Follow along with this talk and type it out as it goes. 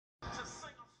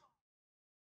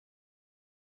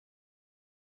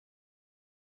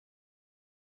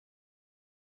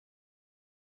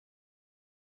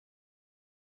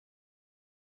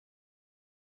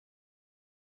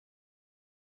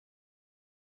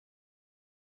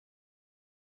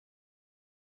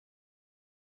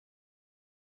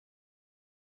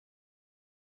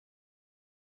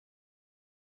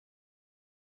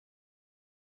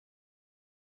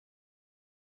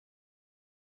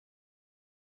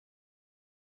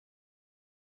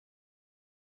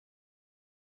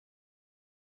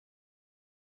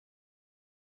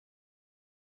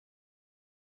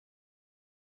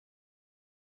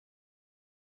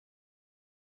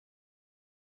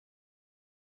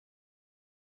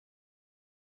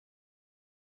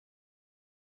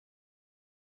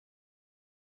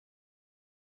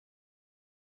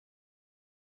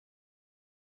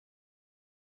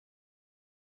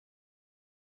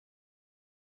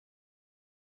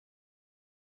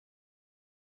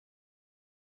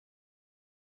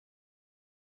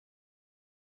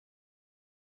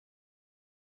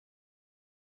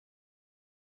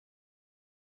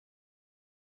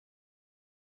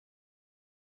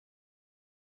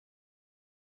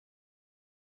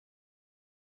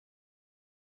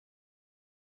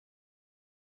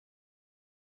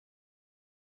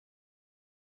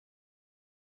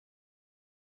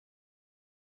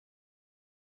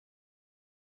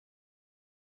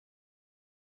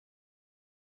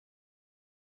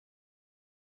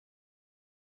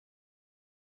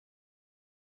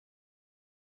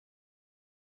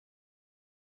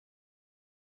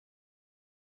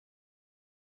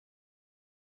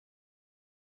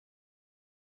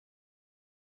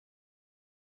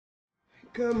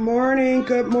Good morning,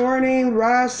 good morning.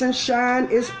 Rise and shine.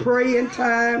 It's praying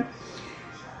time.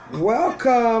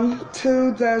 Welcome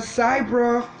to the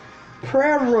Cyber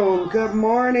Prayer Room. Good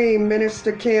morning,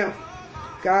 Minister Kemp.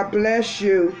 God bless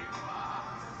you.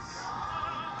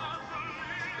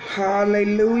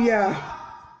 Hallelujah.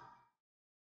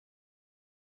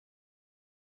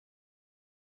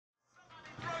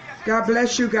 God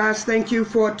bless you guys. Thank you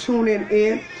for tuning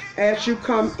in. As you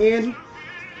come in,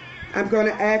 I'm going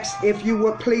to ask if you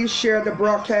would please share the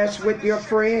broadcast with your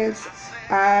friends.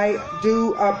 I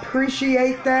do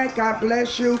appreciate that. God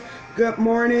bless you. Good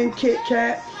morning, Kit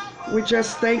Kat. We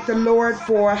just thank the Lord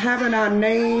for having our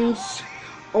names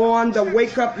on the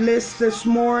wake up list this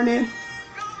morning.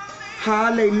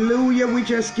 Hallelujah. We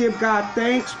just give God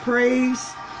thanks, praise,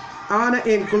 honor,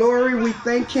 and glory. We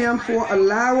thank Him for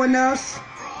allowing us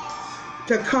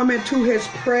to come into His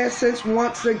presence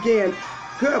once again.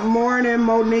 Good morning,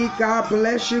 Monique. God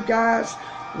bless you guys.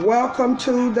 Welcome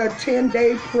to the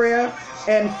 10-day prayer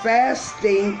and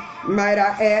fasting, might I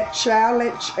add,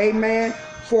 challenge. Amen.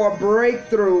 For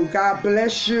breakthrough. God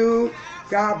bless you.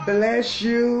 God bless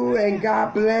you. And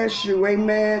God bless you.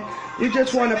 Amen. We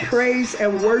just want to praise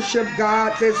and worship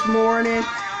God this morning.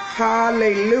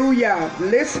 Hallelujah.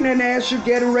 Listening as you're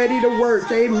getting ready to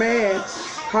work. Amen.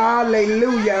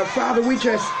 Hallelujah. Father, we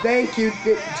just thank you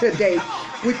today.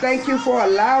 We thank you for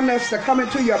allowing us to come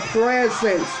into your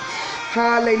presence.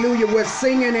 Hallelujah. We're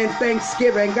singing in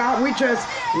thanksgiving. God, we just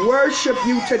worship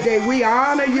you today. We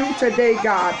honor you today,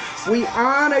 God. We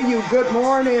honor you. Good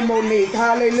morning, Monique.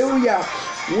 Hallelujah.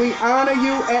 We honor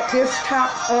you at this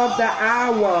top of the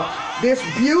hour, this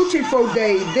beautiful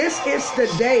day. This is the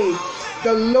day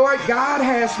the Lord God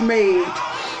has made.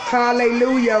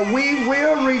 Hallelujah. We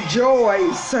will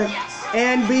rejoice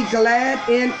and be glad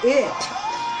in it.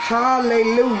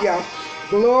 Hallelujah.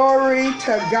 Glory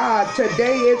to God.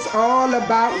 Today it's all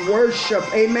about worship.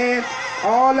 Amen.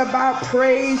 All about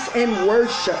praise and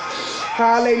worship.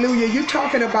 Hallelujah. You're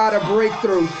talking about a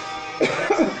breakthrough.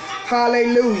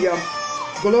 Hallelujah.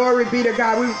 Glory be to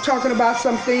God. We're talking about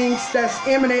some things that's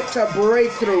imminent to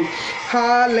breakthrough.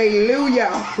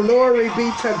 Hallelujah. Glory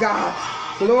be to God.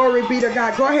 Glory be to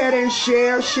God. Go ahead and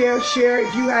share.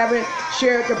 If you haven't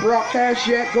shared the broadcast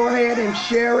yet, go ahead and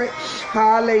share it.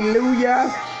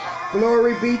 Hallelujah.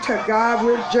 Glory be to God.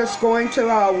 We're just going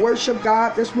to worship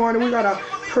God this morning. We're going to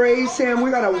praise Him.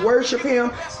 We're going to worship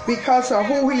Him because of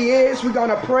who He is. We're going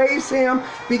to praise Him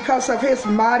because of His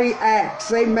mighty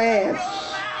acts. Amen.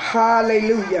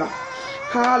 Hallelujah.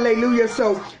 Hallelujah.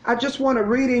 So I just want to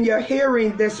read in your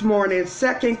hearing this morning,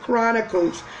 2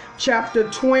 Chronicles chapter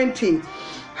 20.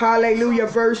 Hallelujah.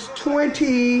 Verse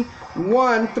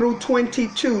 21 through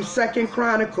 22. 2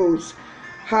 Chronicles.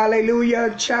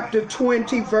 Hallelujah. Chapter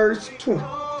 20, verse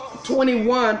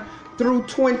 21 through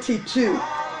 22.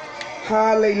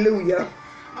 Hallelujah.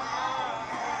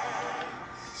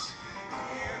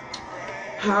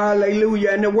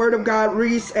 Hallelujah. And the word of God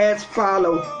reads as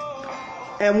follows.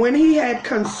 And when he had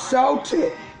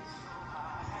consulted,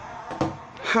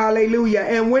 hallelujah,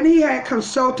 and when he had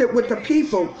consulted with the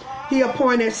people, he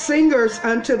appointed singers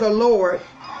unto the Lord.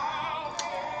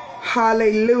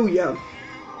 Hallelujah.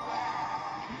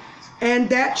 And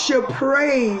that should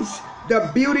praise the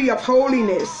beauty of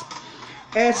holiness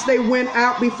as they went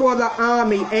out before the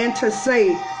army, and to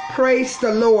say, praise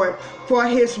the Lord, for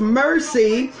his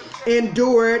mercy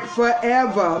endured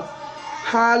forever.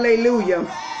 Hallelujah.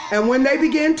 And when they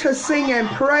began to sing and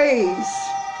praise,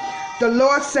 the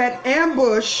Lord set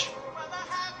ambush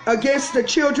against the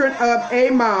children of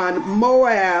Ammon,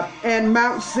 Moab, and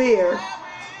Mount Seir,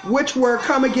 which were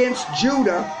come against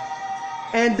Judah,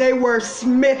 and they were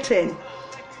smitten.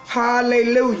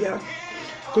 Hallelujah.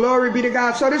 Glory be to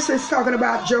God. So this is talking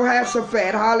about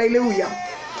Jehoshaphat. Hallelujah.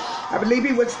 I believe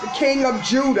he was the king of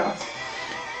Judah.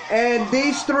 And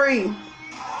these three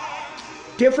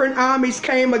different armies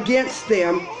came against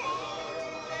them.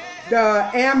 The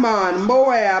Ammon,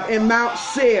 Moab, and Mount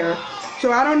Seir.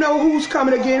 So I don't know who's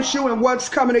coming against you and what's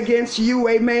coming against you.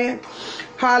 Amen.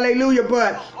 Hallelujah.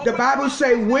 But the Bible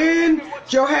say when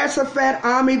Jehoshaphat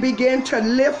army began to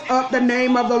lift up the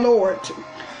name of the Lord,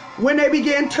 when they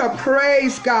begin to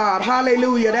praise God,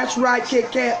 hallelujah. That's right,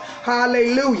 Kit Kat.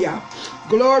 Hallelujah.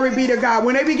 Glory be to God.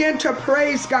 When they begin to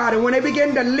praise God and when they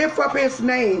begin to lift up his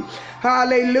name,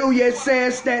 hallelujah, it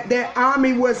says that their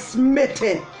army was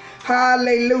smitten.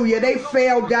 Hallelujah. They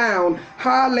fell down.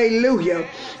 Hallelujah.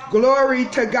 Glory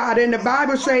to God. And the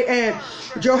Bible say, and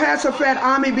Jehoshaphat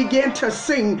army began to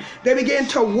sing. They began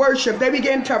to worship. They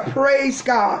began to praise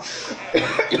God.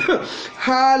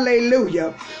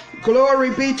 Hallelujah.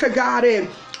 Glory be to God. And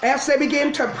as they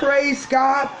begin to praise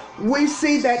God, we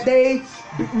see that they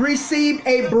received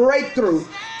a breakthrough.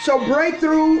 So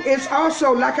breakthrough is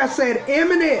also, like I said,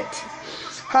 imminent.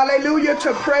 Hallelujah,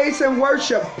 to praise and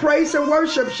worship. Praise and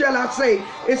worship, shall I say,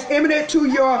 is imminent to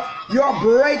your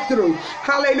breakthrough.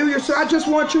 Hallelujah. So I just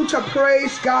want you to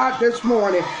praise God this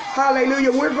morning.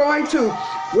 Hallelujah. We're going to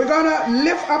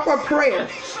lift up a prayer.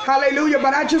 Hallelujah.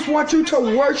 But I just want you to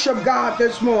worship God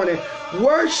this morning.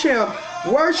 Worship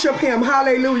him.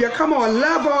 Hallelujah. Come on,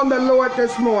 love on the Lord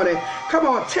this morning. Come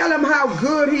on, tell him how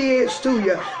good he is to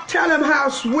you. Tell him how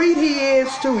sweet he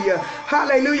is to you.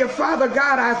 Hallelujah. Father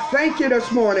God, I thank you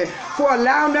this morning for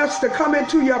allowing us to come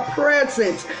into your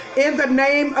presence in the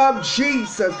name of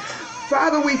Jesus.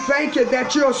 Father, we thank you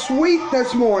that you're sweet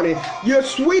this morning. You're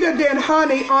sweeter than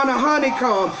honey on a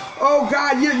honeycomb. Oh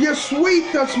God, you're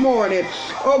sweet this morning.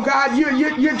 Oh God,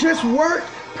 you're just worth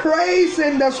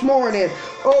praising this morning.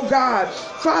 Oh God,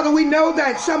 Father, we know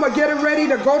that some are getting ready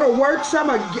to go to work. Some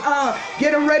are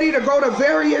getting ready to go to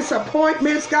various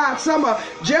appointments, God. Some are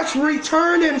just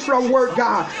returning from work,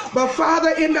 God. But Father,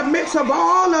 in the midst of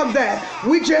all of that,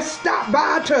 we just stopped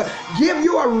by to give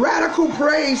you a radical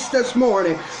praise this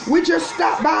morning. We just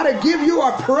stopped by to give you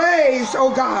a praise,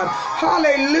 oh God.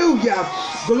 Hallelujah.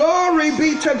 Glory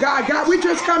be to God. God, we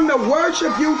just come to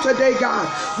worship you today, God.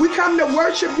 We come to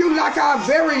worship you like our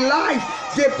very life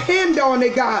depend on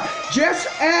it, God. Just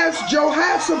as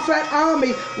Jehoshaphat's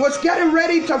army was getting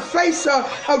ready to face a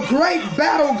great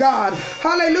battle, God.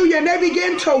 Hallelujah. And they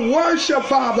began to worship,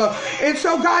 Father. And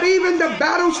so, God, even the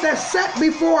battles that set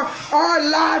before our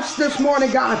lives this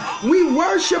morning, God, we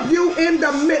worship you in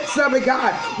the midst of it,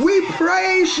 God. We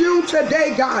praise you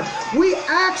today, God. We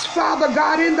ask, Father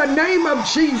God, in the name of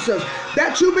Jesus,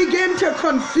 that you begin to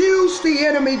confuse the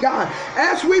enemy, God,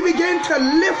 as we begin to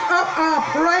lift up our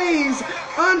praise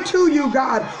unto you,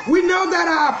 God. We know that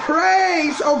our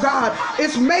praise, oh God,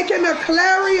 is making a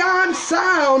clarion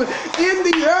sound in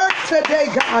the earth today,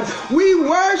 God. We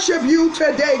worship you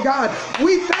today, God.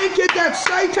 We thank you that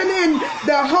Satan and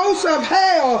the host of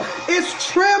hell is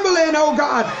trembling, oh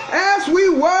God, as we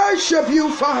worship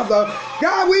you, Father.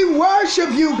 God, we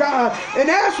worship you, God. And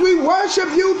as we worship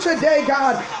you today,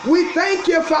 God, we thank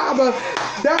you, Father,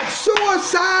 that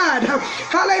suicide,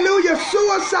 hallelujah,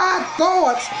 suicide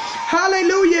thoughts,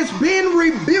 hallelujah, is being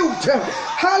rebuked.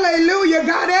 Hallelujah,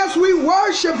 God, as we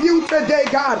worship you today,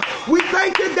 God, we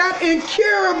thank you that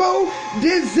incurable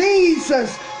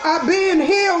diseases are being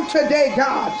healed today,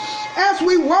 God. As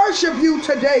we worship you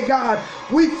today, God,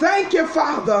 we thank you,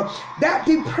 Father, that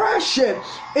depression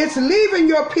is leaving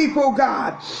your people,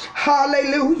 God.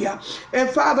 Hallelujah. And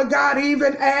Father God,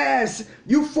 even as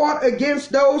you fought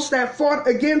against those that fought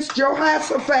against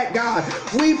Jehoshaphat, God,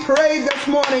 we pray this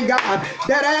morning, God,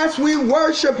 that as we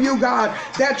worship you, God,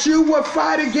 that you will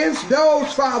fight against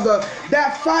those, Father,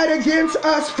 that fight against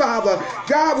us, Father.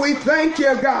 God, we thank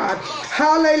you, God.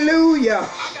 Hallelujah.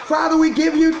 Father, we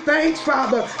give you thanks,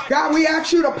 Father. God, we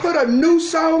ask you to put a new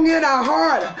song in our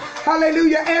heart.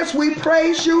 Hallelujah. As we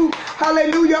praise you,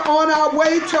 hallelujah, on our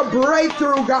way to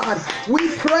breakthrough, God. We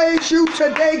praise you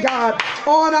today, God,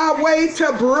 on our way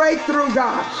to breakthrough,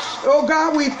 God. Oh,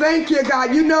 God, we thank you,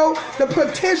 God. You know the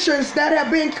petitions that have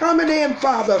been coming in,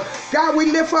 Father. God, we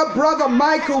lift up Brother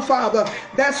Michael, Father,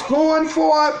 that's going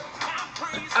for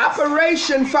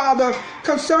operation, Father,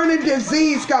 concerning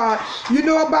disease, God. You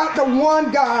know about the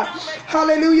one, God,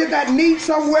 hallelujah, that needs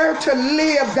somewhere to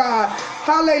live, God.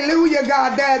 Hallelujah,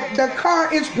 God, that the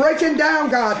car is breaking down,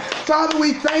 God. Father,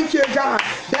 we thank you, God,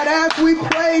 that as we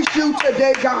praise you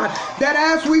today, God, that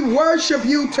as we worship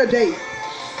you today,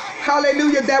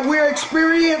 hallelujah, that we're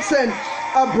experiencing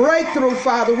a breakthrough,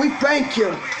 Father. We thank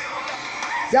you.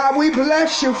 God, we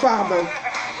bless you, Father.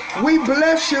 We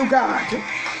bless you, God.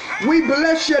 We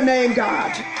bless your name,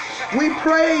 God. We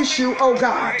praise you, oh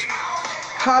God.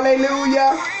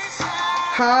 Hallelujah.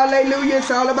 Hallelujah.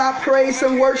 It's all about praise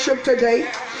and worship today.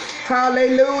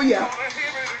 Hallelujah.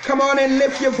 Come on and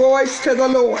lift your voice to the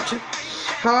Lord.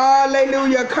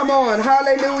 Hallelujah. Come on.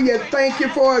 Hallelujah. Thank you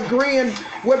for agreeing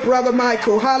with Brother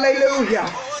Michael. Hallelujah.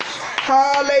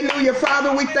 Hallelujah.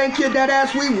 Father, we thank you that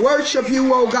as we worship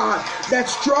you, oh God, that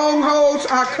strongholds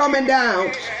are coming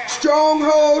down.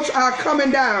 Strongholds are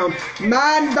coming down.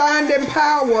 Mind-binding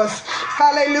powers,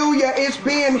 hallelujah, is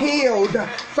being healed.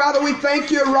 Father, we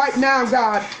thank you right now,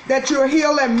 God, that you're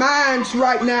healing minds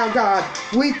right now, God.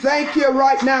 We thank you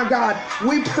right now, God.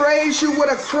 We praise you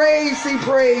with a crazy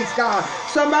praise, God.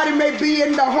 Somebody may be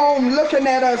in the home looking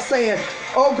at us saying,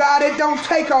 Oh God, it don't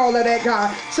take all of that,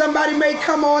 God. Somebody may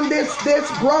come on this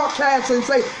broadcast and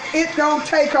say, it don't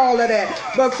take all of that.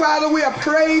 But Father, we are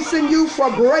praising you for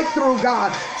breakthrough,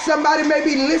 God. Somebody may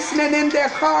be listening in their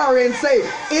car and say,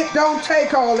 it don't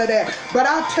take all of that. But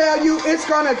I tell you, it's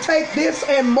going to take this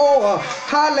and more.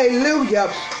 Hallelujah.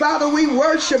 Father, we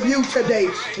worship you today.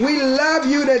 We love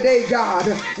you today, God.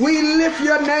 We lift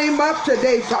your name up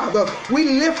today, Father.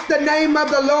 We lift the name of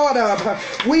the Lord up.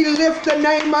 We lift the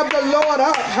name of the Lord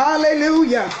up.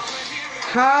 Hallelujah.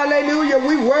 Hallelujah.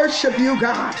 We worship you,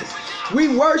 God.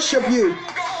 We worship you.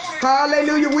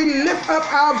 Hallelujah. We lift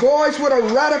up our voice with a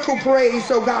radical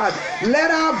praise, oh God. Let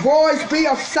our voice be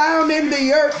a sound in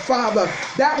the earth, Father,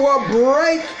 that will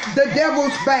break the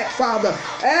devil's back, Father.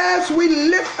 As we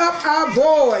lift up our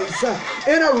voice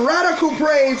in a radical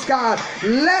praise, God,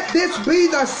 let this be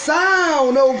the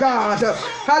sound, oh God.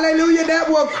 Hallelujah. That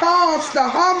will cause the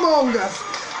humongous,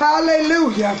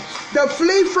 hallelujah, to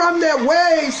flee from their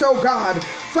ways, oh God.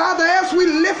 Father, as we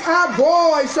lift our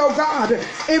voice, oh God,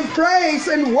 in praise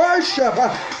and worship,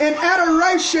 in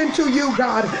adoration to you,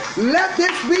 God, let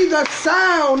this be the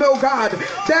sound, oh God,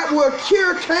 that will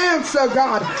cure cancer,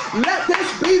 God. Let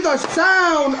this be the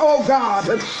sound, oh God,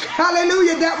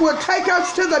 hallelujah, that will take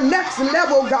us to the next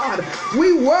level, God.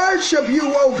 We worship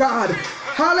you, oh God.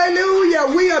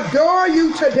 Hallelujah. We adore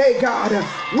you today, God.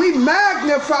 We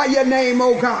magnify your name,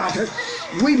 oh God.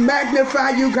 We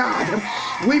magnify you, God.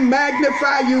 We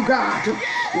magnify you, God.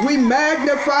 We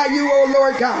magnify you, oh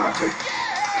Lord God.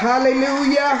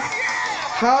 Hallelujah.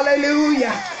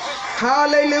 Hallelujah.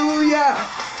 Hallelujah.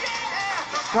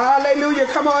 Hallelujah.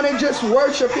 Come on and just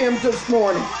worship him this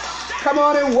morning. Come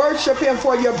on and worship him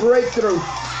for your breakthrough.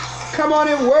 Come on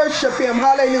and worship him.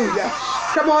 Hallelujah.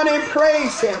 Come on and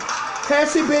praise him.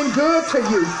 Has he been good to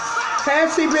you?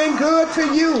 Has he been good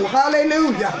to you?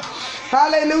 Hallelujah.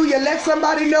 Hallelujah. Let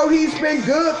somebody know he's been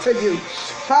good to you.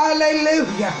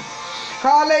 Hallelujah.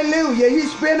 Hallelujah.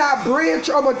 He's been our bridge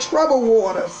over troubled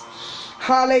waters.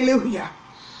 Hallelujah.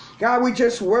 God, we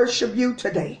just worship you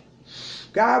today.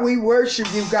 God, we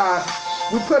worship you, God.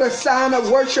 We put a sign of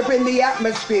worship in the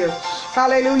atmosphere.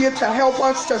 Hallelujah. To help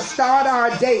us to start our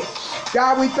day.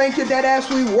 God, we thank you that as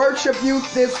we worship you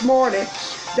this morning,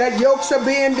 that yokes are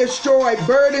being destroyed,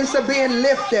 burdens are being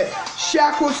lifted,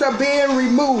 shackles are being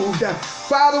removed.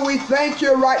 Father, we thank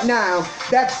you right now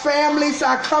that families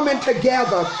are coming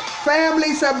together.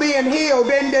 Families are being healed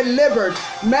and delivered.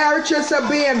 Marriages are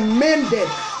being mended.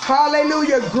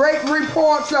 Hallelujah. Great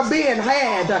reports are being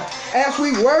had as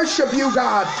we worship you,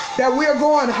 God, that we're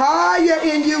going higher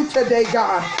in you today,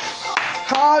 God.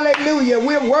 Hallelujah.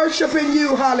 We're worshiping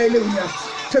you. Hallelujah.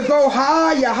 To go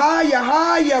higher, higher,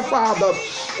 higher, Father,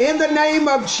 in the name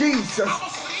of Jesus.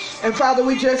 And Father,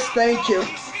 we just thank you.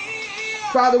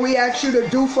 Father, we ask you to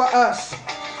do for us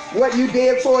what you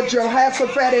did for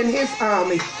Jehoshaphat and his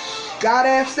army. God,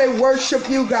 as they worship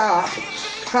you, God,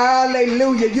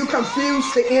 hallelujah, you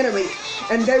confused the enemy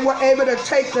and they were able to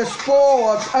take the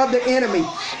spoils of the enemy.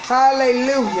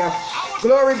 Hallelujah.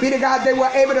 Glory be to God. They were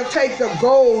able to take the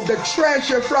gold, the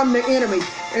treasure from the enemy.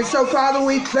 And so, Father,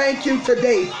 we thank you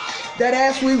today that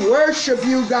as we worship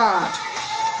you, God,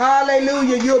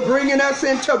 hallelujah, you're bringing us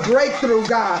into breakthrough,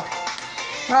 God.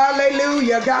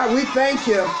 Hallelujah, God, we thank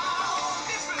you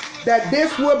that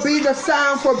this will be the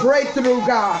sound for breakthrough,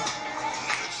 God.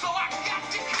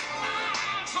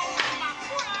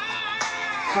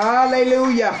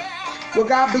 Hallelujah. Well,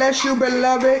 God bless you,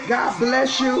 beloved. God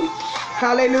bless you.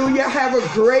 Hallelujah. Have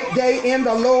a great day in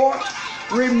the Lord.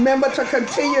 Remember to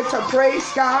continue to praise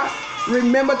God.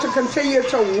 Remember to continue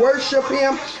to worship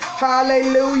him.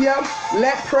 Hallelujah.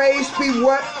 Let praise be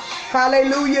what,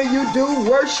 hallelujah, you do.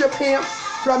 Worship him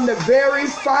from the very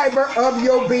fiber of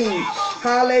your being.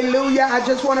 Hallelujah. I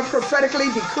just want to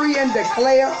prophetically decree and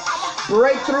declare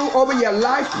breakthrough over your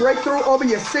life, breakthrough over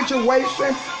your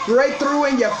situation, breakthrough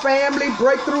in your family,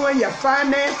 breakthrough in your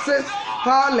finances.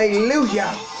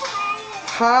 Hallelujah.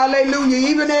 Hallelujah.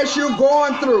 Even as you're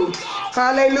going through,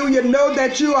 hallelujah, know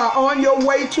that you are on your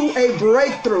way to a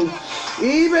breakthrough.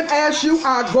 Even as you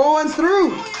are going through,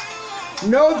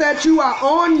 know that you are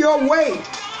on your way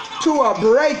to a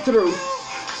breakthrough.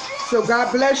 So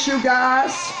God bless you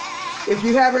guys. If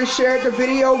you haven't shared the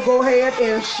video, go ahead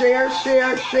and share.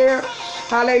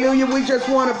 Hallelujah. We just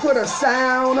want to put a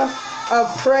sound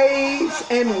of praise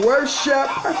and worship,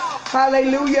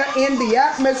 hallelujah, in the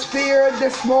atmosphere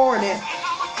this morning.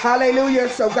 Hallelujah.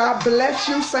 So God bless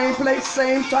you. Same place,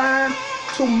 same time.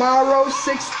 Tomorrow,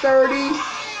 6:30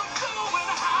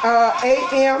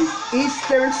 a.m.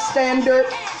 Eastern Standard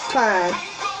Time.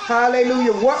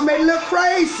 Hallelujah. What may look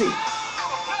crazy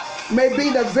may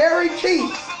be the very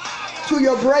key to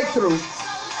your breakthrough.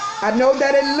 I know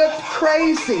that it looked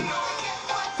crazy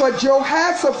for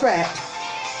Jehoshaphat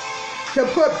to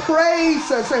put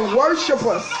praisers and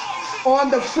worshipers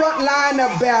on the front line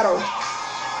of battle.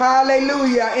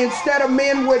 Hallelujah. Instead of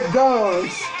men with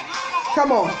guns.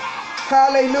 Come on.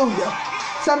 Hallelujah.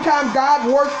 Sometimes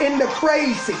God works in the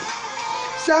crazy.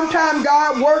 Sometimes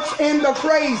God works in the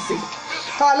crazy.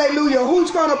 Hallelujah.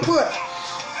 Who's going to put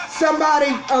somebody,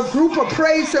 a group of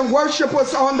praise and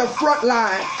worshipers on the front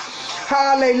line?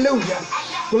 Hallelujah.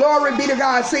 Glory be to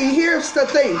God. See, here's the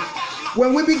thing.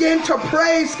 When we begin to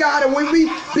praise God and when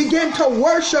we begin to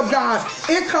worship God,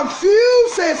 it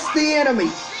confuses the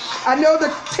enemy. I know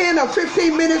the 10 or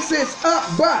 15 minutes is up,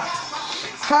 but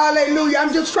hallelujah,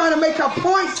 I'm just trying to make a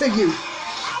point to you.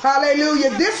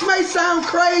 Hallelujah. This may sound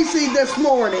crazy this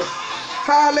morning.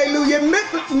 Hallelujah.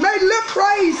 It may look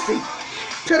crazy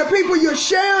to the people you're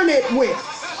sharing it with.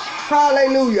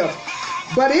 Hallelujah.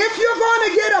 But if you're going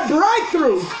to get a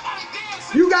breakthrough,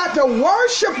 you got to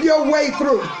worship your way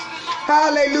through.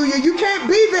 Hallelujah. You can't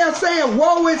be there saying,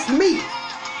 woe is me.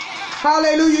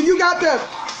 Hallelujah. You got to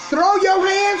throw your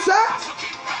hands up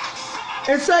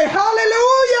and say,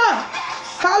 hallelujah.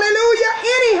 Hallelujah.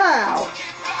 Anyhow.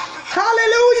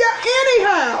 Hallelujah.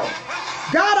 Anyhow.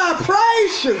 God, I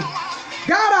praise you.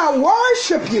 God, I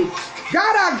worship you.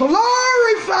 God, I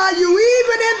glorify you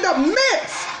even in the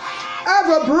midst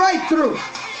of a breakthrough.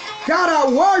 God,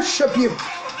 I worship you.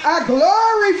 I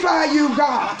glorify you,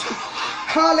 God.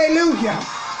 Hallelujah.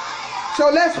 So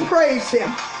let's praise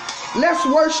him. Let's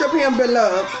worship him,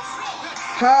 beloved.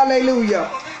 Hallelujah.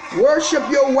 Worship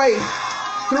your way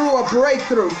through a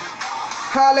breakthrough.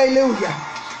 Hallelujah.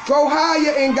 Go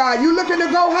higher in God. You looking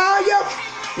to go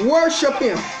higher? Worship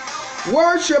him.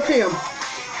 Worship him.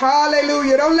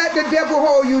 Hallelujah. Don't let the devil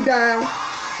hold you down.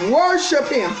 Worship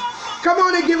him. Come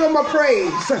on and give him a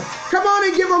praise. Come on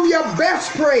and give him your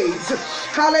best praise.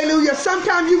 Hallelujah.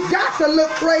 Sometimes you got to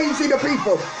look crazy to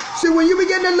people. See, when you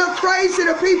begin to look crazy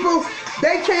to people,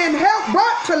 they can't help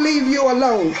but to leave you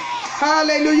alone.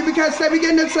 Hallelujah. Because they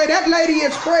begin to say, that lady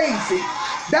is crazy.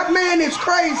 That man is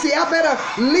crazy. I better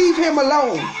leave him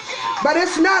alone. But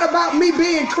it's not about me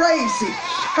being crazy.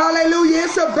 Hallelujah.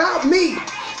 It's about me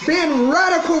being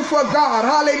radical for God.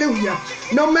 Hallelujah.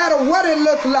 No matter what it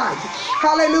looked like.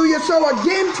 Hallelujah. So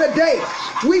again today,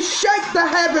 we shake the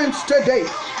heavens today.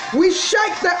 We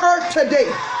shake the earth today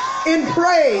in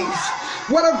praise.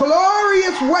 What a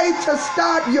glorious way to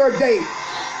start your day.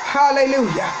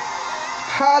 Hallelujah.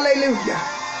 Hallelujah.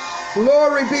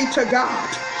 Glory be to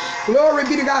God. Glory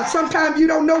be to God. Sometimes you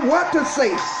don't know what to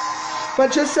say,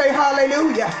 but just say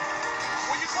hallelujah.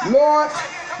 Lord,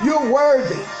 you're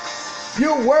worthy.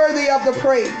 You're worthy of the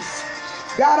praise.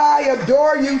 God, I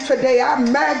adore you today. I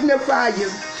magnify you.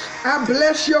 I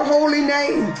bless your holy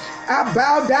name. I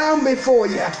bow down before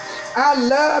you. I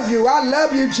love you. I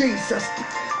love you, Jesus.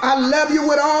 I love you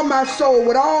with all my soul,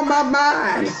 with all my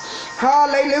mind.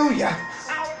 Hallelujah.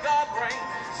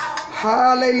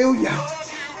 Hallelujah.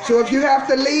 So if you have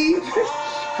to leave,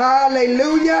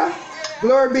 hallelujah.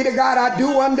 Glory be to God. I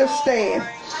do understand.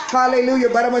 Hallelujah.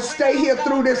 But I'm going to stay here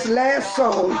through this last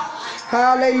song.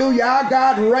 Hallelujah. Our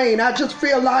God reign. I just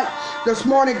feel like this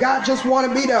morning God just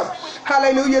wanted me to,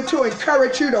 hallelujah, to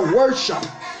encourage you to worship,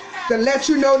 to let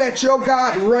you know that your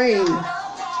God reigns.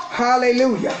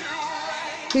 Hallelujah.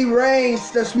 He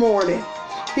reigns this morning.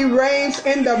 He reigns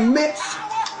in the midst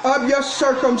of your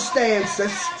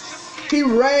circumstances. He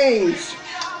reigns.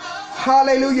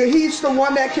 Hallelujah. He's the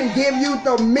one that can give you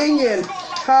dominion.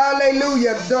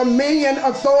 Hallelujah. Dominion,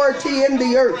 authority in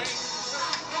the earth.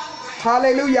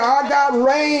 Hallelujah. Our God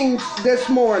reigns this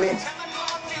morning.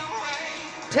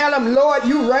 Tell him, Lord,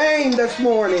 you reign this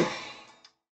morning.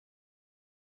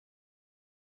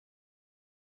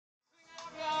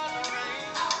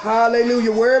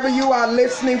 Hallelujah. Wherever you are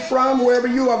listening from, wherever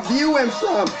you are viewing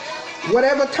from,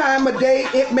 whatever time of day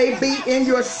it may be in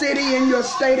your city, in your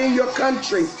state, in your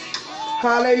country.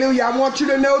 Hallelujah. I want you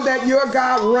to know that your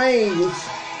God reigns.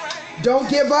 Don't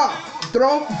give up.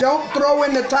 Don't throw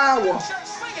in the towel.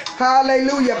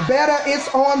 Hallelujah. Better is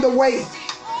on the way.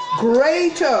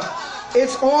 Greater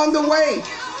is on the way.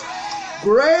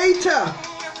 Greater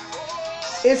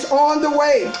is on the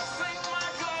way.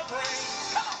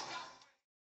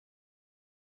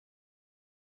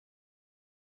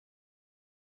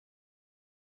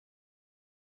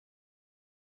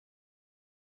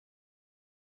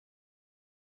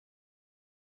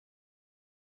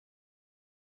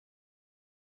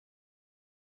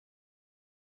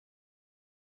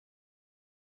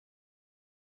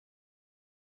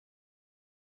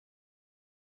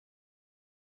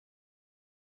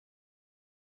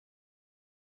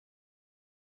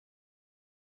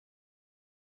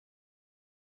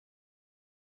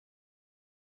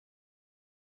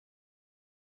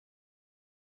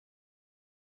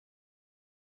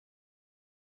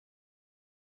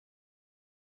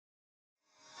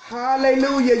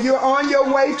 Hallelujah. You're on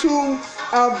your way to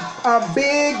a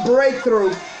big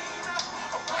breakthrough.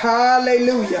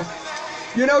 Hallelujah.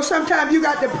 You know, sometimes you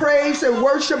got to praise and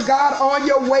worship God on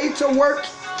your way to work,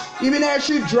 even as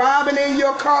you're driving in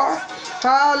your car.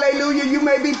 Hallelujah. You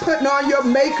may be putting on your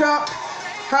makeup.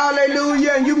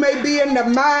 Hallelujah. And you may be in the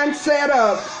mindset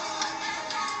of,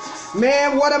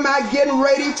 man, what am I getting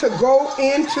ready to go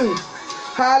into?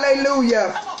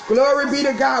 Hallelujah. Glory be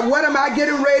to God. What am I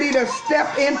getting ready to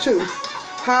step into?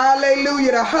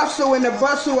 Hallelujah. The hustle and the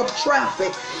bustle of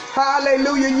traffic.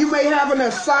 Hallelujah. You may have an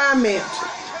assignment,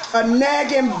 a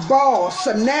nagging boss,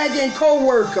 a nagging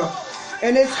co-worker,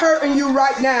 and it's hurting you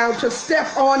right now to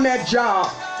step on that job.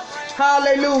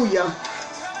 Hallelujah.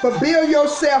 But build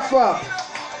yourself up.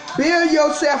 Build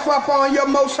yourself up on your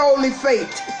most holy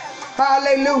faith.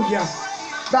 Hallelujah.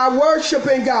 By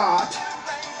worshiping God.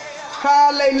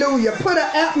 Hallelujah. Put an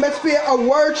atmosphere of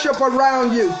worship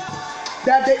around you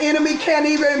that the enemy can't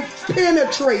even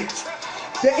penetrate.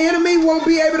 The enemy won't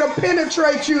be able to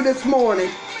penetrate you this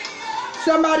morning.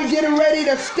 Somebody getting ready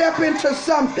to step into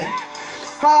something.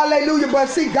 Hallelujah. But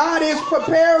see, God is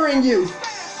preparing you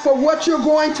for what you're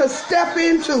going to step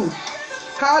into.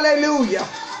 Hallelujah.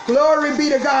 Glory be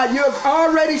to God. You have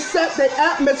already set the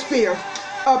atmosphere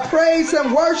of praise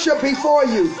and worship before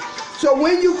you. So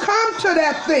when you come to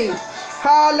that thing,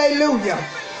 hallelujah,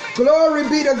 glory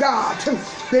be to God,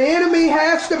 the enemy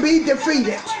has to be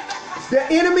defeated. The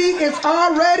enemy is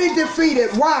already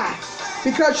defeated. Why?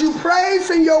 Because you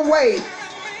praise in your way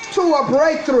to a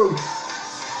breakthrough.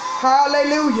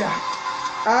 Hallelujah.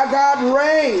 Our God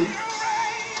reigns.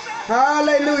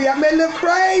 Hallelujah. I may look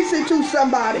crazy to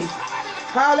somebody.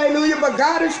 Hallelujah. But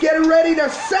God is getting ready to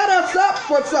set us up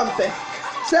for something.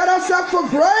 Set us up for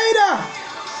greater.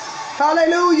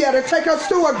 Hallelujah. To take us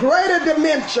to a greater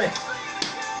dimension.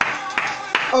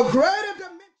 A greater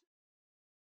dimension.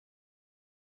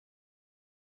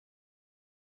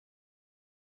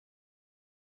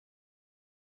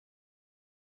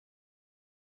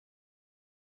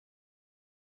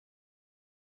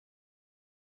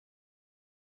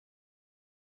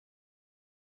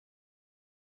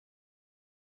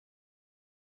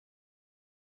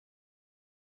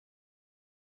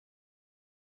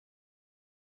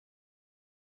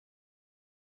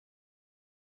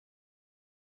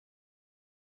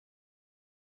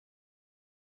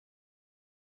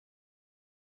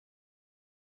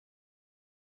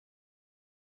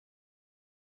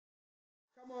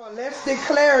 Come on, let's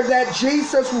declare that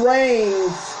Jesus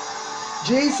reigns.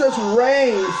 Jesus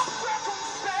reigns.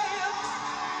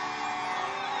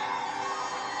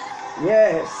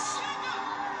 Yes.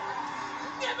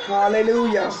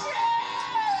 Hallelujah.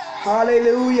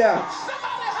 Hallelujah.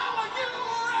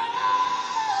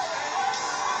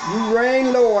 You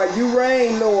reign, Lord. You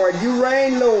reign, Lord. You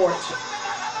reign, Lord.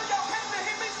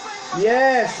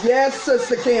 Yes, yes,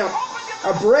 Sister Kim.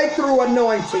 A breakthrough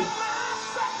anointing.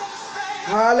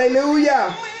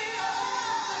 Hallelujah.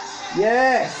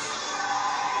 Yes.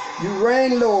 You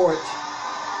reign, Lord.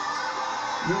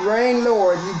 You reign,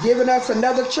 Lord. You've given us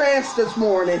another chance this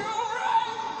morning.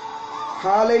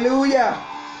 Hallelujah.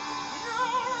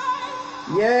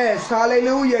 Yes,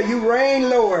 hallelujah. You reign,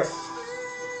 Lord.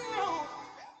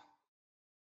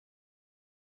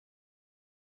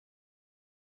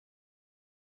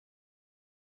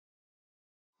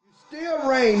 You still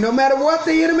reign, no matter what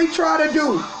the enemy try to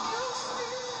do.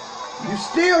 You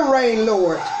still reign,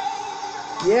 Lord.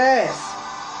 Yes.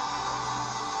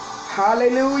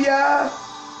 Hallelujah.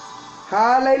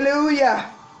 Hallelujah.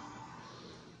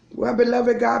 Well,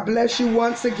 beloved, God bless you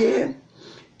once again.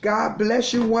 God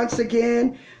bless you once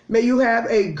again. May you have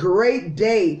a great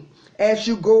day as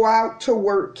you go out to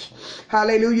work.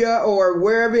 Hallelujah. Or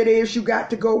wherever it is you got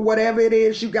to go, whatever it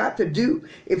is you got to do.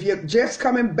 If you're just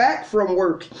coming back from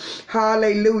work.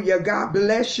 Hallelujah. God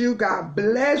bless you. God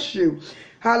bless you.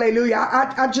 Hallelujah.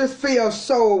 I just feel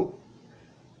so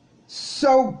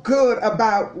good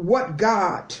about what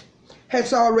God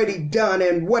has already done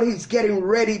and what he's getting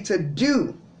ready to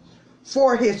do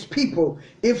for his people.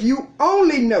 If you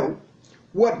only know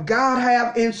what God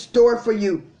have in store for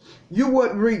you, you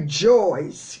would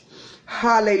rejoice.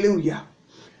 Hallelujah.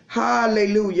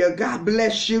 Hallelujah. God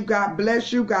bless you. God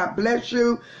bless you. God bless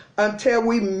you. Until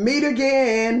we meet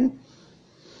again.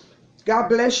 God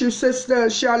bless you, Sister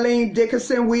Charlene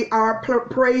Dickinson. We are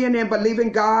praying and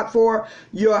believing God for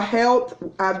your health.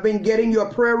 I've been getting your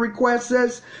prayer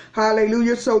requests.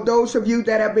 Hallelujah. So those of you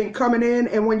that have been coming in,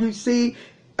 and when you see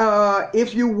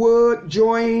If you would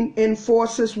join in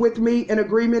forces with me in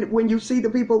agreement when you see the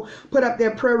people put up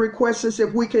their prayer requests,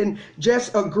 if we can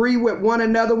just agree with one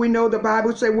another. We know the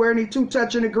Bible says where any two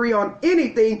touch and agree on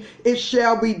anything, it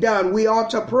shall be done. We ought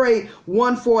to pray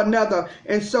one for another.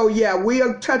 And so, yeah,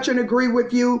 we'll touch and agree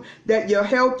with you that your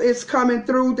health is coming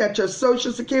through, that your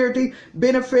Social Security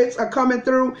benefits are coming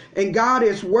through, and God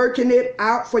is working it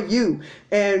out for you.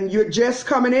 And you're just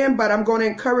coming in, but I'm going to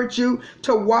encourage you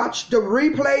to watch the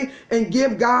replay and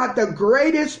give God the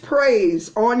greatest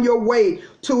praise on your way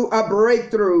to a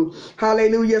breakthrough.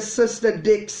 Hallelujah, Sister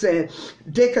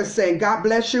Dickinson. God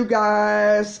bless you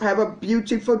guys. Have a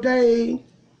beautiful day.